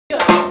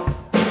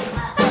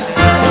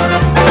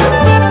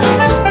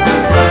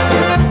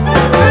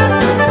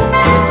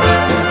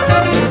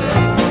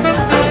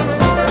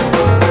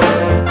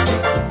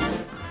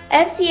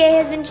FCA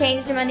has been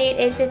changed to Monday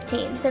at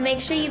 8:15, so make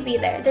sure you be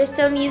there. There's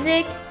still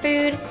music,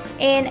 food,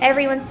 and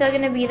everyone's still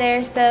going to be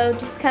there, so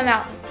just come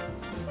out.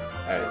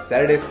 Alright,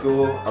 Saturday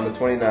school on the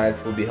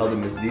 29th will be held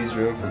in Ms. D's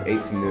room from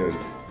 8 to noon.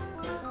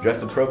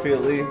 Dress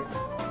appropriately,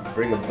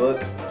 bring a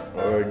book,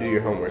 or do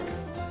your homework.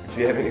 If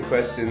you have any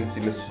questions,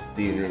 see Ms.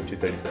 D in room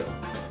 237.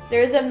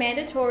 There's a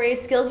mandatory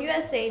Skills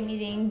USA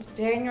meeting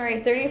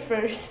January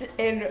 31st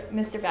in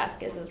Mr.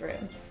 Vasquez's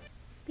room.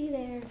 Be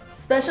there.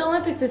 Special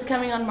Olympics is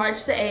coming on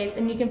March the 8th,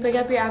 and you can pick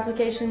up your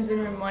applications in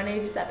room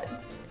 187.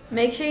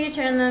 Make sure you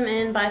turn them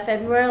in by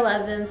February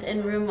 11th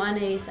in room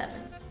 187.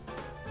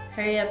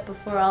 Hurry up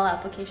before all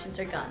applications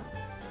are gone.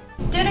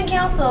 Student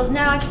Council is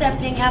now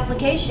accepting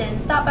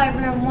applications. Stop by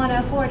room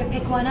 104 to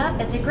pick one up.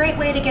 It's a great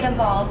way to get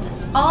involved.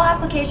 All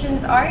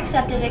applications are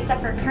accepted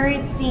except for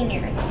current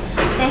seniors.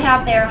 They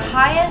have their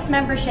highest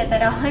membership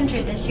at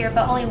 100 this year,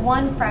 but only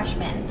one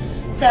freshman.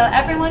 So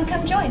everyone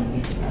come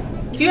join.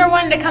 If you are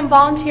wanting to come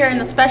volunteer in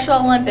the Special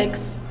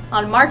Olympics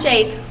on March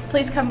 8th,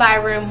 please come by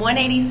room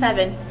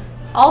 187.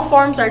 All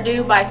forms are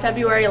due by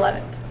February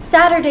 11th.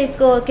 Saturday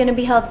school is going to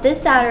be held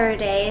this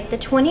Saturday, the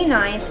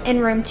 29th, in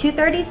room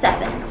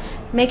 237.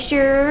 Make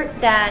sure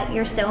that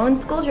you're still in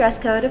school dress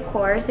code, of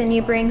course, and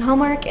you bring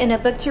homework and a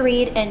book to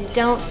read, and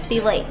don't be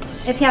late.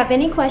 If you have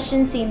any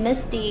questions, see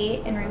Miss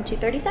D in room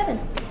 237.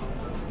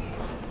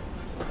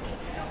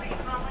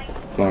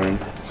 Lauren,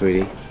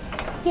 sweetie.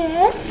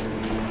 Yes?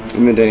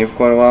 We've been dating for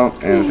quite a while,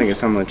 and I think it's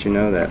time to let you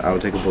know that I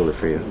would take a bullet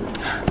for you.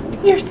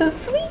 You're so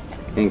sweet.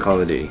 In Call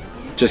of Duty.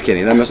 Just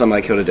kidding, that must not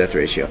my kill to death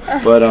ratio.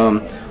 But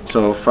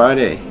so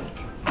Friday,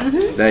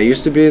 that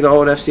used to be the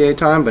old FCA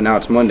time, but now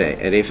it's Monday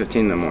at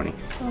 8:15 in the morning.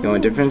 The only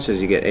difference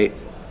is you get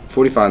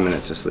 45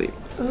 minutes of sleep.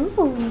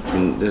 Ooh.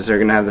 And they're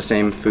gonna have the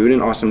same food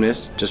and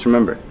awesomeness. Just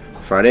remember,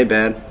 Friday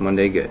bad,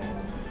 Monday good.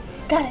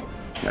 Got it.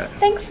 Got it.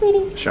 Thanks,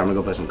 sweetie. Sure, I'm gonna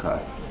go play some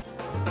COD.